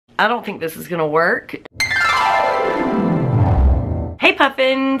I don't think this is gonna work. Hey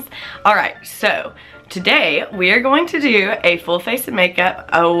Puffins! Alright, so today we are going to do a full face of makeup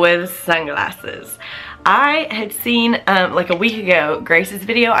with sunglasses. I had seen like a week ago Grace's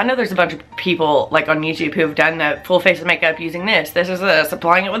video. I know there's a bunch of people like on YouTube who have done the full face of makeup using this is this,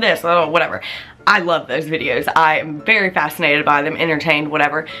 applying it with this, whatever. I love those videos. I am very fascinated by them, entertained,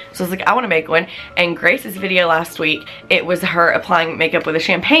 whatever. So I was like, I want to make one. And Grace's video last week, it was her applying makeup with a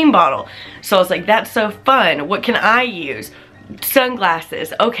champagne bottle. So I was like, that's so fun. What can I use?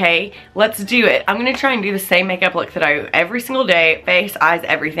 Sunglasses. Okay, let's do it. I'm gonna try and do the same makeup look that I do every single day, face, eyes,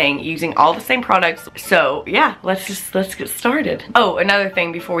 everything, using all the same products. So yeah, let's get started. Oh, another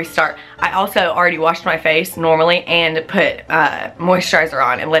thing before we start, I also already washed my face normally and put moisturizer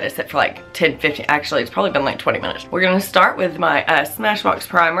on and let it sit for like 10-15, actually it's probably been like 20 minutes. We're gonna start with my Smashbox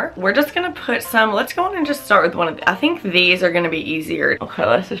primer. We're just gonna put some, let's go on and just start with one of the, I think these are gonna be easier. Okay,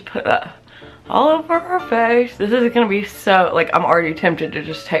 let's just put that all over her face. This is gonna be so, like, I'm already tempted to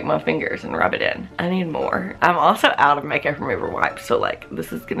just take my fingers and rub it in. I need more. I'm also out of makeup remover wipes, so like,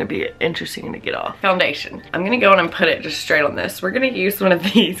 this is gonna be interesting to get off. Foundation. I'm gonna go in and put it just straight on this. We're gonna use one of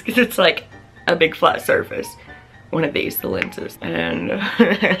these because it's like a big flat surface. One of these, the lenses. And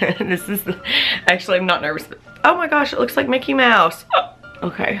this is, actually I'm not nervous, but oh my gosh, it looks like Mickey Mouse. Oh,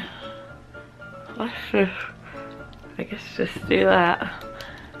 okay. Let's just, I guess just do that.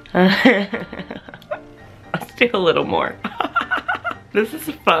 Let's do a little more. This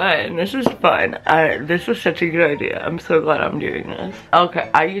is fun. This is fun. This is such a good idea. I'm so glad I'm doing this.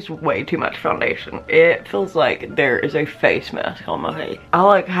 Okay, I use way too much foundation. It feels like there is a face mask on my face. I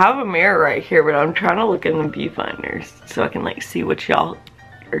like have a mirror right here, but I'm trying to look in the viewfinders so I can like see what y'all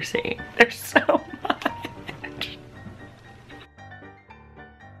are seeing. There's so much.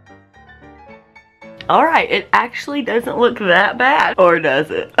 Alright, it actually doesn't look that bad. Or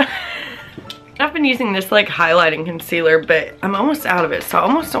does it? I've been using this like highlighting concealer, but I'm almost out of it, so I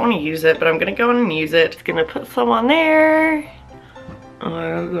almost don't want to use it, but I'm gonna go in and use it. Just gonna put some on there.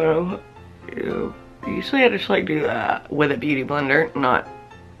 I'm gonna, usually I just like do that with a beauty blender, not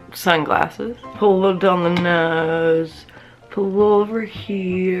sunglasses. Pull a little down the nose, pull a little over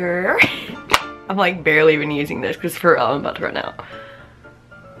here. I'm like barely even using this because for real, I'm about to run out.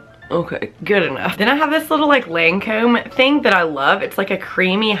 Okay, good enough. Then I have this little like Lancome thing that I love. It's like a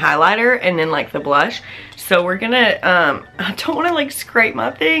creamy highlighter and then like the blush. So we're gonna, I don't wanna like scrape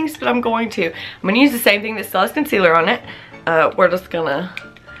my things, but I'm going to. I'm gonna use the same thing that still has concealer on it. We're just gonna,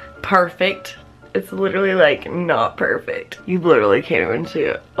 perfect. It's literally like not perfect. You literally can't even see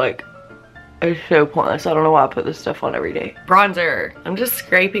it. Like, it's so pointless. I don't know why I put this stuff on every day. Bronzer. I'm just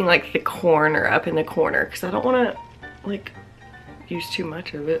scraping like the corner, up in the corner, because I don't wanna like, use too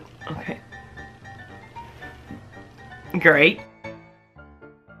much of it. Okay. Great.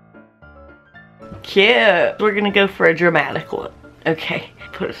 Cute. We're gonna go for a dramatic look. Okay.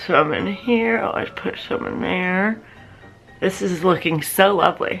 Put some in here. I always put some in there. This is looking so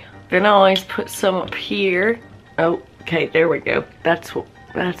lovely. Then I always put some up here. Oh, okay, there we go. That's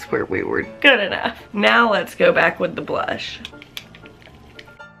where we were. Good enough. Now let's go back with the blush.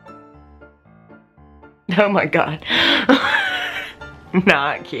 Oh my god.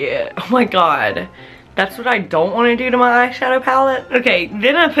 Not cute. Oh my god. That's what I don't want to do to my eyeshadow palette. Okay,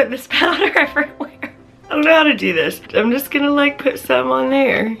 then I put this powder everywhere. I don't know how to do this. I'm just gonna like put some on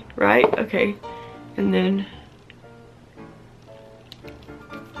there, right? Okay. And then.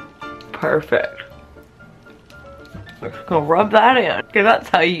 Perfect. I'm just gonna rub that in. Because that's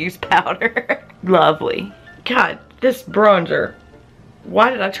how you use powder. Lovely. God, this bronzer.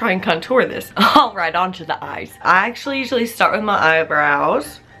 Why did I try and contour this? All right, onto the eyes. I actually usually start with my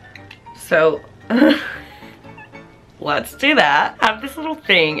eyebrows. So, let's do that. I have this little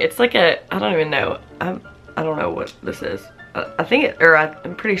thing. It's like a, I don't even know. I don't know what this is. I think it, or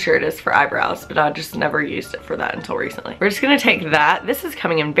I'm pretty sure it is for eyebrows, but I just never used it for that until recently. We're just gonna take that. This is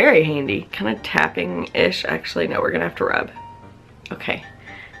coming in very handy. Kind of tapping-ish. Actually, no, we're gonna have to rub. Okay,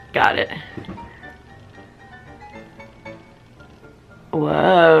 got it.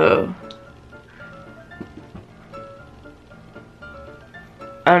 Whoa.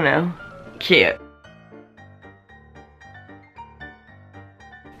 Oh no. Cute.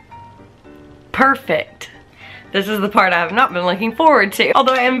 Perfect. This is the part I have not been looking forward to,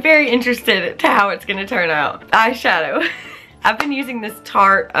 although I am very interested to how it's gonna turn out. Eyeshadow. I've been using this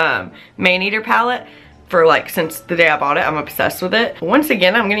Tarte Maneater palette for like since the day I bought it. I'm obsessed with it. Once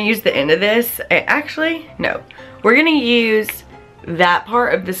again, I'm gonna use the end of this. Actually, no. We're gonna use that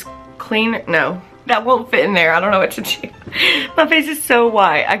part of this clean, no, that won't fit in there. I don't know what to do. My face is so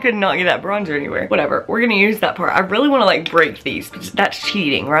white. I could not get that bronzer anywhere. Whatever, we're gonna use that part. I really wanna like break these, but that's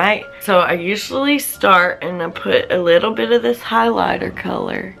cheating, right? So I usually start and I put a little bit of this highlighter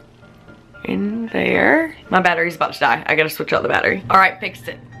color in there. My battery's about to die. I gotta switch out the battery. All right, fixed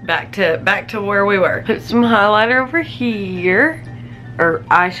it. Back to where we were. Put some highlighter over here. Or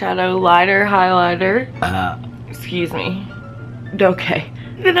eyeshadow lighter highlighter. Excuse me. Okay.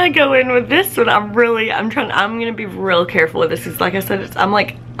 Then I go in with this one. I'm gonna be real careful with this because like I said,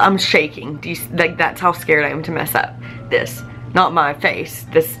 I'm shaking. Like that's how scared I am to mess up this. Not my face,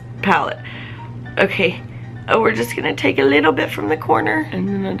 this palette. Okay. Oh, we're just gonna take a little bit from the corner and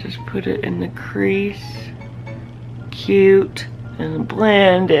then I just put it in the crease. Cute. And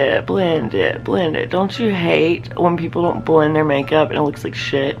blend it, blend it, blend it. Don't you hate when people don't blend their makeup and it looks like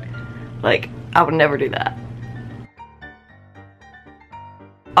shit? Like, I would never do that.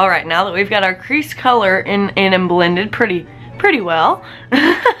 Alright, now that we've got our crease color in and blended pretty well,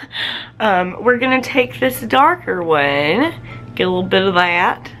 we're gonna take this darker one, get a little bit of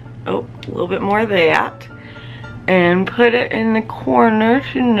that, oh, a little bit more of that, and put it in the corners,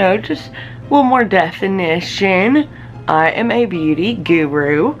 you know, just a little more definition. I am a beauty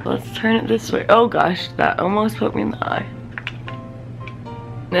guru. Let's turn it this way. Oh gosh, that almost put me in the eye.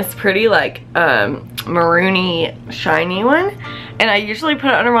 This pretty like maroony shiny one, and I usually put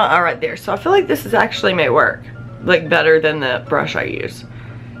it under my eye right there. So I feel like this is actually may work like better than the brush I use.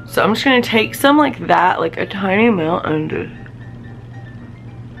 So I'm just gonna take some like that, like a tiny amount, and just,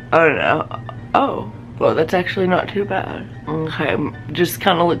 I don't know. Oh, well that's actually not too bad. Okay, just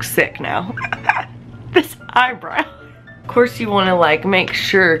kind of looks sick now. This eyebrow. Of course you want to like make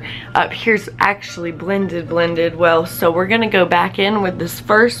sure up here's actually blended well, so we're gonna go back in with this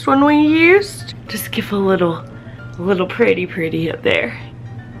first one we used. Just give a little pretty up there.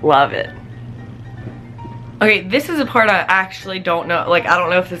 Love it. Okay, this is a part I actually don't know, like I don't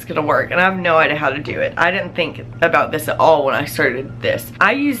know if this is gonna work and I have no idea how to do it. I didn't think about this at all when I started this.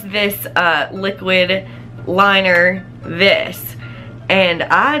 I use this liquid liner, this, and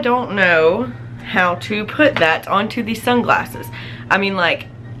I don't know how to put that onto these sunglasses. I mean, like,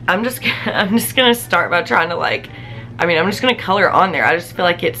 I'm just gonna start by trying to like, I'm just gonna color on there. I just feel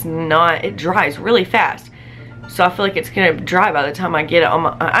like it dries really fast. So I feel like it's gonna dry by the time I get it on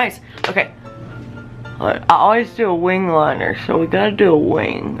my eyes. Okay. I always do a wing liner, so we gotta do a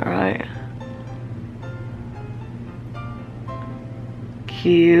wing, right?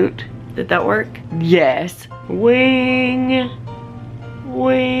 Cute. Did that work? Yes. Wing.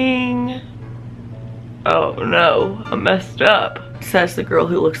 Wing. Oh no, I messed up. Says the girl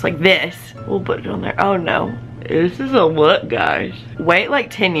who looks like this. We'll put it on there. Oh no. This is a look, guys. Wait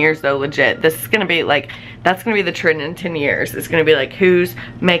like 10 years though, legit. This is gonna be like, that's gonna be the trend in 10 years. It's gonna be like whose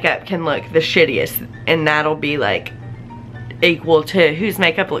makeup can look the shittiest, and that'll be like equal to whose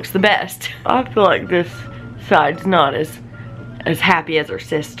makeup looks the best. I feel like this side's not as happy as her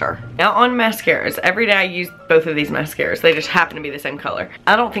sister. Now on mascaras, every day I use both of these mascaras. They just happen to be the same color.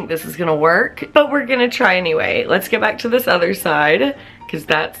 I don't think this is gonna work, but we're gonna try anyway. Let's get back to this other side, because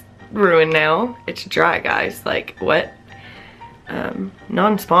that's ruined now. It's dry, guys. Like, what?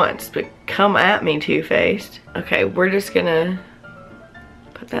 Non-sponge, but come at me, Too Faced. Okay, we're just gonna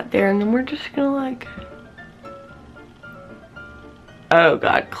put that there, and then we're just gonna like, oh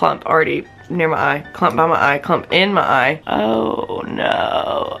god, clump already near my eye, clump by my eye, clump in my eye. Oh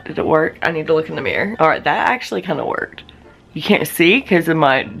no, did it work? I need to look in the mirror. All right, that actually kind of worked. You can't see because of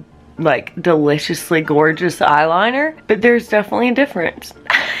my like deliciously gorgeous eyeliner, but there's definitely a difference.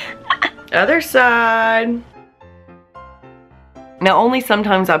 Other side. Now only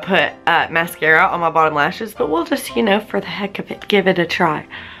sometimes I put mascara on my bottom lashes, but we'll just, you know, for the heck of it, give it a try.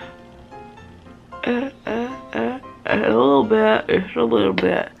 A little bit, just a little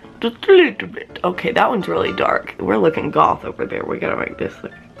bit. Just a little bit. Okay, that one's really dark. We're looking goth over there. We gotta make this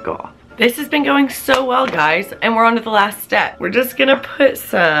look goth. This has been going so well, guys, and we're on to the last step. We're just gonna put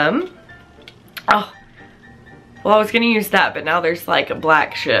some, oh, well I was gonna use that, but now there's like a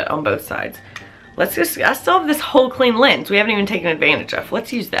black shit on both sides. Let's just, I still have this whole clean lens we haven't even taken advantage of.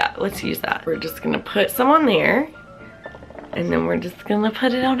 Let's use that, let's use that. We're just gonna put some on there, and then we're just gonna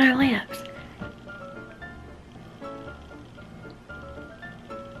put it on our lips.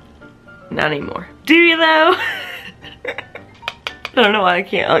 Not anymore. Do you though? I don't know why I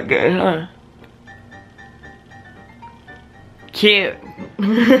can't look good, huh? Cute.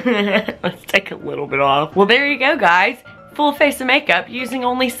 Let's take a little bit off. Well, there you go, guys. Full face of makeup using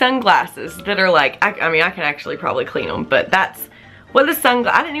only sunglasses that are like, I mean, I can actually probably clean them, but that's what the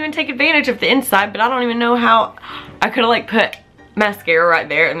sunglasses, I didn't even take advantage of the inside, but I don't even know how I could have like put mascara right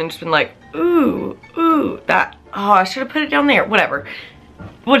there and then just been like, ooh, ooh, that Oh, I should have put it down there. Whatever.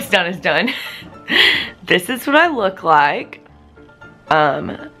 What's done is done. This is what I look like.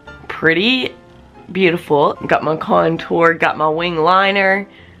 Pretty beautiful. Got my contour, got my wing liner.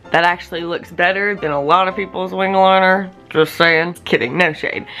 That actually looks better than a lot of people's wing liner. Just saying. Kidding, no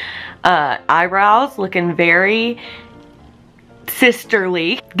shade. Eyebrows looking very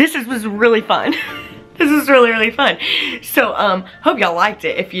sisterly. This was really fun. This is really fun. So, hope y'all liked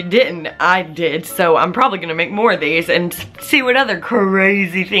it. If you didn't, I did. So I'm probably gonna make more of these and see what other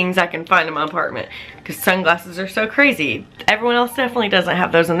crazy things I can find in my apartment. Because sunglasses are so crazy. Everyone else definitely doesn't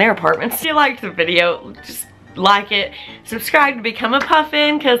have those in their apartments. If you liked the video, just like it, subscribe to become a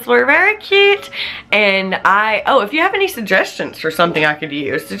Puffin because we're very cute. And if you have any suggestions for something I could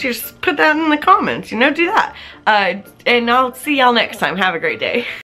use, just put that in the comments, you know, do that. And I'll see y'all next time. Have a great day.